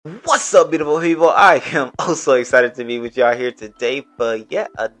What's up, beautiful people? I am also excited to be with y'all here today for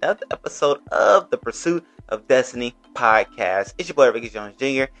yet another episode of the Pursuit of Destiny podcast. It's your boy Ricky Jones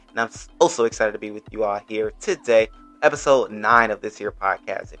Jr., and I'm also excited to be with you all here today. Episode 9 of this here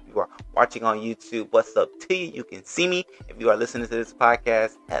podcast. If you are watching on YouTube, what's up to you? You can see me. If you are listening to this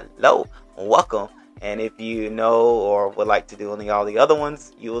podcast, hello, welcome. And if you know or would like to do any all the other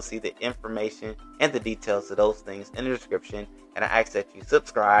ones, you will see the information and the details of those things in the description. And I ask that you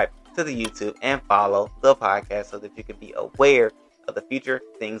subscribe to the YouTube and follow the podcast so that you can be aware of the future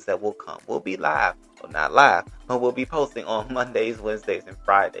things that will come. We'll be live, well, not live, but we'll be posting on Mondays, Wednesdays, and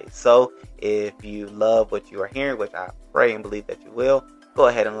Fridays. So if you love what you are hearing, which I pray and believe that you will, go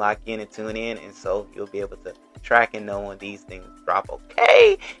ahead and lock in and tune in, and so you'll be able to track and know when these things drop,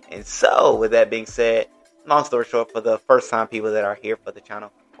 okay? And so, with that being said, long story short, for the first time people that are here for the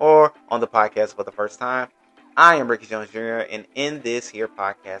channel or on the podcast for the first time, I am Ricky Jones Jr., and in this here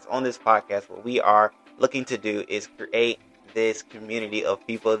podcast, on this podcast, what we are looking to do is create this community of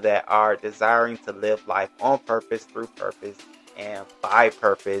people that are desiring to live life on purpose, through purpose, and by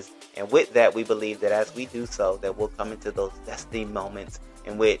purpose. And with that, we believe that as we do so, that we'll come into those destiny moments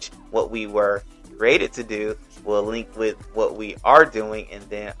in which what we were created to do will link with what we are doing, and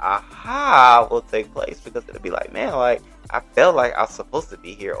then aha will take place, because it'll be like, man, like I felt like I was supposed to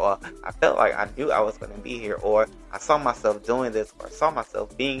be here, or I felt like I knew I was going to be here, or I saw myself doing this, or I saw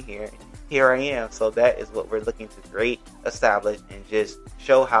myself being here, and here I am. So that is what we're looking to create, establish, and just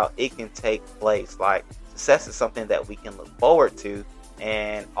show how it can take place. Like, success is something that we can look forward to,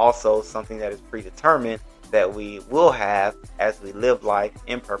 and also something that is predetermined that we will have as we live life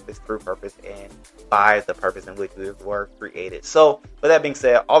in purpose, through purpose, and by the purpose in which we were created. So, with that being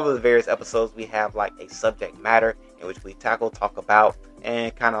said, all of the various episodes, we have like a subject matter in which we talk about,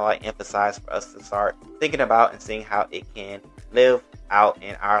 and kind of like emphasize for us to start thinking about and seeing how it can live out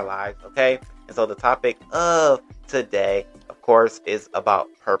in our lives, okay? And so the topic of today, of course, is about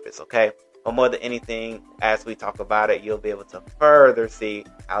purpose, okay? But more than anything, as we talk about it, you'll be able to further see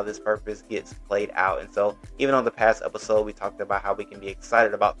how this purpose gets played out. And so, even on the past episode, we talked about how we can be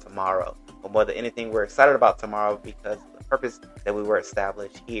excited about tomorrow. But more than anything, we're excited about tomorrow because of the purpose that we were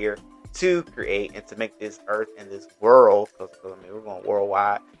established here to create and to make this earth and this world, because I mean, we're going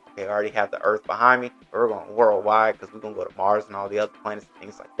worldwide. Okay, I already have the earth behind me, but we're going worldwide because we're going to go to Mars and all the other planets and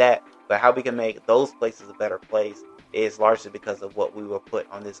things like that. But how we can make those places a better place is largely because of what we were put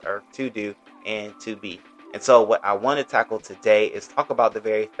on this earth to do and to be. And so what I want to tackle today is talk about the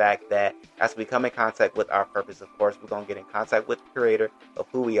very fact that as we come in contact with our purpose, of course, we're going to get in contact with the creator of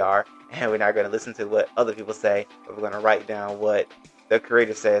who we are, and we're not going to listen to what other people say, but we're going to write down what the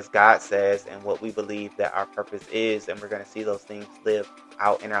creator says, God says, and what we believe that our purpose is, and we're going to see those things live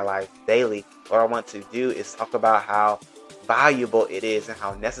out in our lives daily. What I want to do is talk about how valuable it is and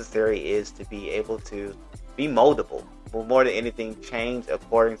how necessary it is to be able to be moldable, but more than anything, change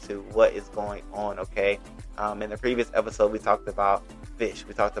according to what is going on, okay? In the previous episode, we talked about fish.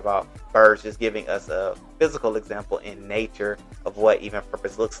 We talked about birds, just giving us a physical example in nature of what even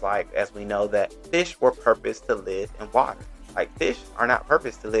purpose looks like, as we know that fish were purposed to live in water. Like, fish are not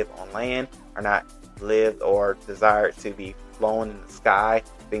purposed to live on land, are not lived or desired to be flown in the sky,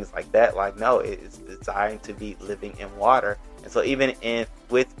 things like that. Like, no, it's designed to be living in water. And so even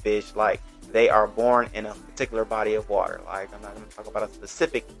with fish, like, they are born in a particular body of water. Like, I'm not going to talk about a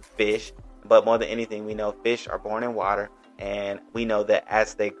specific fish, but more than anything, we know fish are born in water, and we know that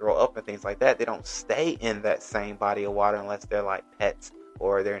as they grow up and things like that, they don't stay in that same body of water unless they're like pets,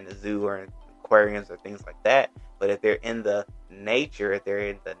 or they're in the zoo or in aquariums or things like that. But if they're in the nature, if they're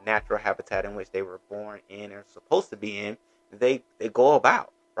in the natural habitat in which they were born in or supposed to be in, they go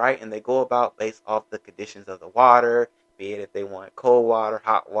about, right? And they go about based off the conditions of the water, be it if they want cold water,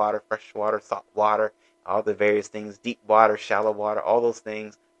 hot water, fresh water, salt water, all the various things, deep water, shallow water, all those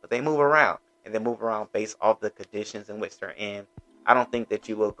things. But they move around, and they move around based off the conditions in which they're in. I don't think that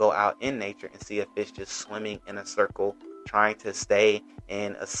you will go out in nature and see a fish just swimming in a circle, trying to stay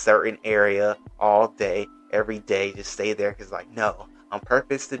in a certain area all day, every day, just stay there. Because, like, no, I'm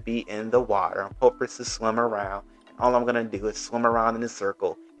purposed to be in the water. I'm purposed to swim around. And all I'm going to do is swim around in a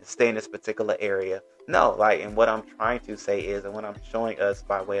circle and stay in this particular area. No, like, and what I'm trying to say is, and what I'm showing us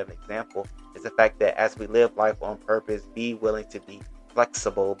by way of example, is the fact that as we live life on purpose, be willing to be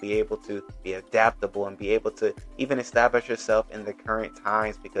flexible, be able to be adaptable, and be able to even establish yourself in the current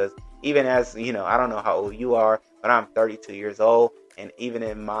times. Because even as, you know, I don't know how old you are, but I'm 32 years old, and even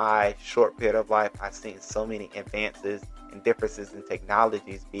in my short period of life, I've seen so many advances and differences in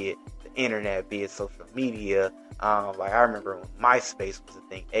technologies, be it the internet, be it social media. Like, I remember when MySpace was a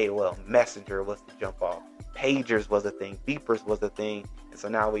thing, AOL Messenger was the jump off, pagers was a thing, beepers was a thing. And so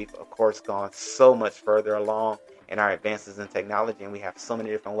now we've, of course, gone so much further along in our advances in technology, and we have so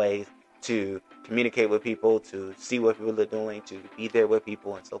many different ways to communicate with people, to see what people are doing, to be there with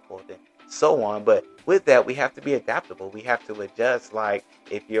people, and so forth and so on. But with that, we have to be adaptable. We have to adjust. Like,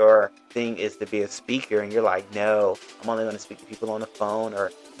 if your thing is to be a speaker and you're like, no, I'm only going to speak to people on the phone,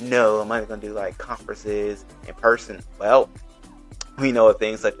 or no, I'm only going to do like conferences in person. Well, we know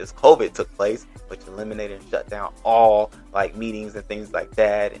things such as COVID took place, which eliminated and shut down all like meetings and things like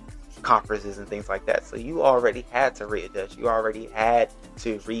that, and conferences and things like that. So you already had to readjust. You already had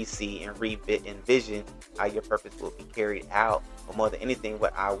to re-see and envision how your purpose will be carried out. But more than anything,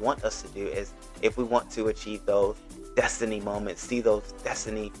 what I want us to do is, if we want to achieve those destiny moments, see those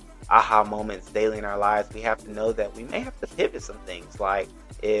destiny aha moments daily in our lives, we have to know that we may have to pivot some things. Like,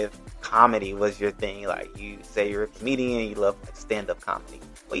 if comedy was your thing, like you say you're a comedian, you love like stand-up comedy,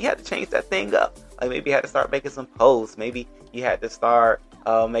 well, you had to change that thing up. Like, maybe you had to start making some posts. Maybe you had to start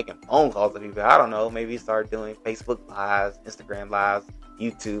making phone calls to people. I don't know. Maybe you start doing Facebook Lives, Instagram Lives,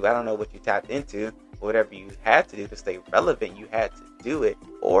 YouTube. I don't know what you tapped into. Whatever you had to do to stay relevant, you had to do it,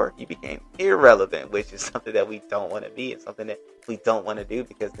 or you became irrelevant, which is something that we don't want to be, and something that we don't want to do,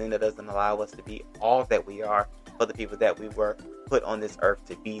 because then it doesn't allow us to be all that we are for the people that we were put on this earth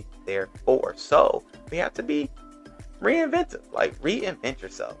to be there for. So we have to be reinventive. Like, reinvent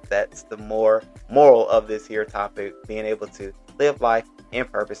yourself. That's the more moral of this here topic, being able to live life in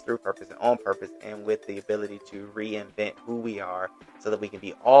purpose, through purpose, and on purpose, and with the ability to reinvent who we are so that we can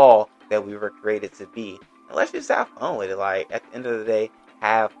be all that we were created to be. And let's just have fun with it. Like, at the end of the day,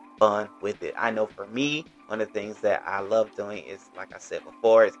 have fun with it. I know for me, one of the things that I love doing is, like I said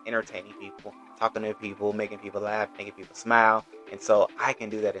before, is entertaining people, talking to people, making people laugh, making people smile. And so I can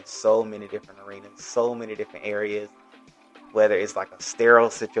do that in so many different arenas, so many different areas. Whether it's like a sterile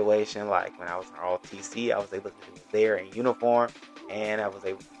situation, like when I was in ROTC, I was able to do it there in uniform, and I was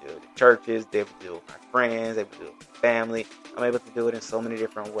able to do it in churches, able to do it with my friends, able to do it with my family. I'm able to do it in so many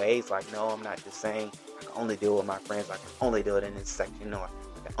different ways. Like, no, I'm not just saying I can only do it with my friends, I can only do it in this section, or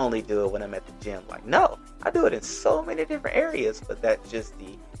I can only do it when I'm at the gym. Like, no, I do it in so many different areas, but that's just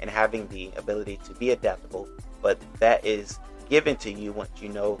and having the ability to be adaptable. But that is given to you once you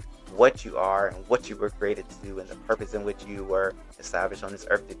know what you are and what you were created to do and the purpose in which you were established on this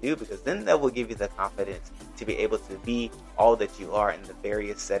earth to do, because then that will give you the confidence to be able to be all that you are in the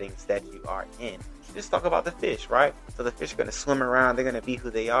various settings that you are in. Just talk about the fish, right? So the fish are going to swim around, they're going to be who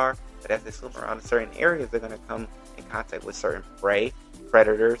they are, but as they swim around in certain areas, they're going to come in contact with certain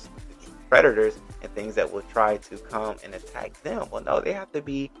predators, and things that will try to come and attack them. Well, no, they have to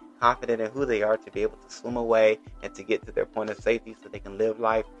be confident in who they are to be able to swim away and to get to their point of safety so they can live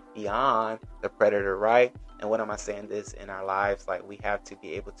life beyond the predator, right? And what am I saying this in our lives? Like, we have to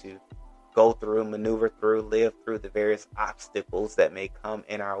be able to go through, maneuver through, live through the various obstacles that may come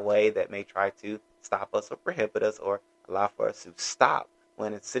in our way, that may try to stop us or prohibit us or allow for us to stop,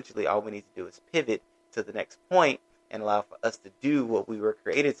 when essentially all we need to do is pivot to the next point and allow for us to do what we were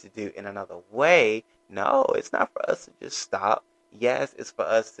created to do in another way. No, it's not for us to just stop. Yes, it's for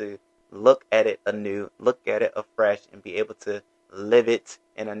us to look at it anew, look at it afresh, and be able to live it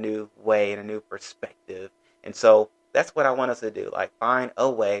in a new way, in a new perspective. And so that's what I want us to do. Like, find a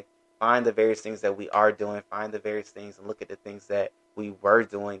way, find the various things that we are doing, find the various things and look at the things that we were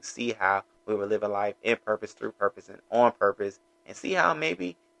doing, see how we were living life in purpose, through purpose, and on purpose, and see how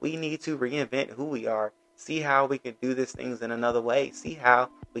maybe we need to reinvent who we are. See how we can do these things in another way. See how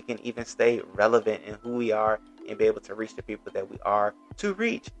we can even stay relevant in who we are and be able to reach the people that we are to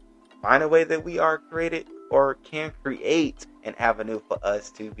reach. Find a way that we are created or can create an avenue for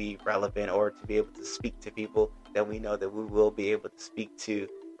us to be relevant or to be able to speak to people that we know that we will be able to speak to,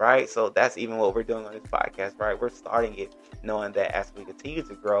 right? So that's even what we're doing on this podcast, right? We're starting it knowing that as we continue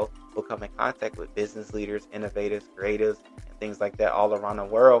to grow, we'll come in contact with business leaders, innovators, creatives, and things like that all around the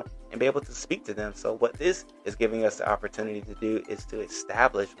world and be able to speak to them. So what this is giving us the opportunity to do is to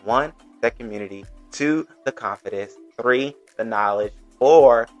establish, 1, that community, 2, the confidence, 3, the knowledge,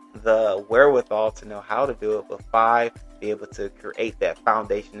 4, the wherewithal to know how to do it, but 5, be able to create that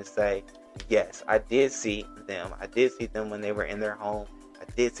foundation to say, yes, I did see them. I did see them when they were in their home. I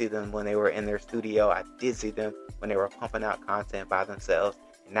did see them when they were in their studio. I did see them when they were pumping out content by themselves.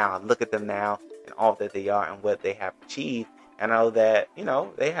 And now I look at them now and all that they are and what they have achieved. And I know that,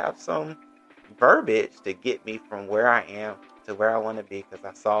 they have some verbiage to get me from where I am to where I want to be, because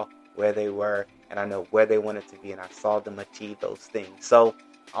I saw where they were and I know where they wanted to be and I saw them achieve those things. So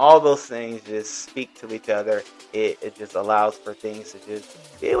all those things just speak to each other. It just allows for things to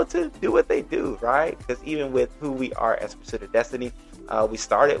just be able to do what they do, right? Because even with who we are as Pursuit of Destiny, we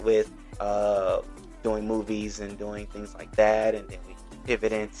started with doing movies and doing things like that, and then we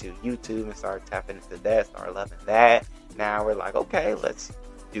pivot into YouTube and started tapping into that, started loving that. Now we're like, okay, let's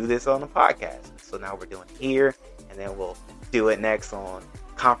do this on the podcast. So now we're doing it here, and then we'll do it next on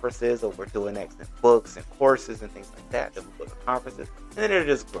conferences, or we're doing next in books and courses and things like that. Then we'll go to conferences, and then it'll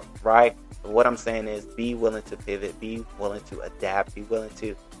just grow, right? But what I'm saying is, be willing to pivot, be willing to adapt, be willing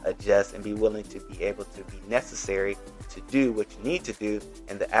to adjust, and be willing to be able to be necessary to do what you need to do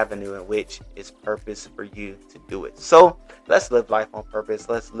in the avenue in which is purpose for you to do it. So let's live life on purpose.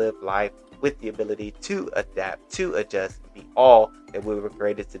 Let's live life with the ability to adapt, to adjust, and be all that we were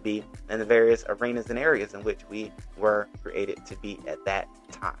created to be in the various arenas and areas in which we were created to be at that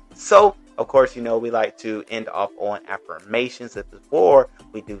time. So, of course, we like to end off on affirmations. And before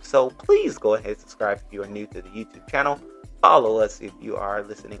we do so, please go ahead and subscribe if you are new to the YouTube channel. Follow us if you are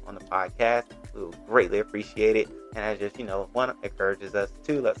listening on the podcast. We will greatly appreciate it. And I just, one, encourages us.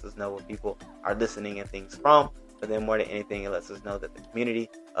 Two, lets us know where people are listening and things from. But then more than anything, it lets us know that the community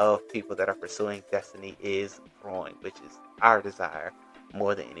of people that are pursuing destiny is growing, which is our desire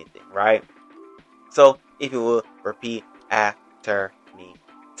more than anything, right? So if you will repeat after me.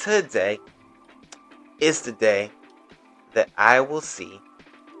 Today is the day that I will see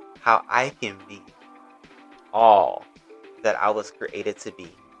how I can be all that I was created to be.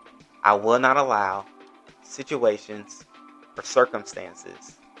 I will not allow situations or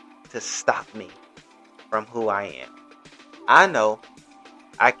circumstances to stop me from who I am. I know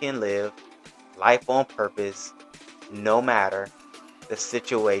I can live life on purpose no matter the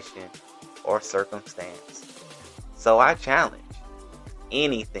situation or circumstance. So I challenge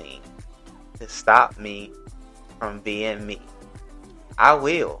anything to stop me from being me. I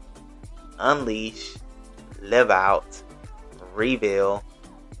will unleash, live out, reveal,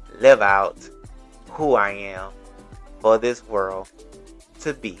 live out who I am for this world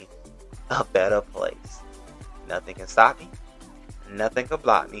to be a better place. Nothing can stop me, nothing can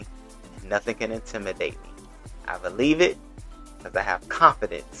block me, and nothing can intimidate me. I believe it because I have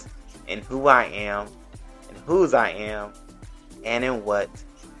confidence in who I am, and whose I am, and in what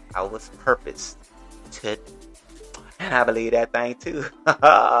I was purposed to do. And I believe that thing too.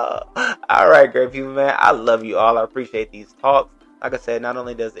 Alright, great people, man. I love you all. I appreciate these talks. Like I said, not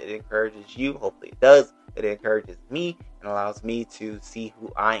only does it encourage you, hopefully it does, it encourages me and allows me to see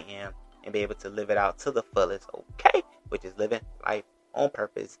who I am and be able to live it out to the fullest, okay? Which is living life on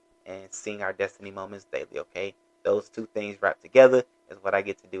purpose and seeing our destiny moments daily, okay? Those two things wrapped together is what I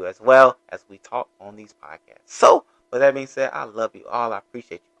get to do as well as we talk on these podcasts. So, with that being said, I love you all. I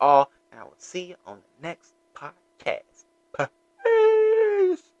appreciate you all. And I will see you on the next podcast.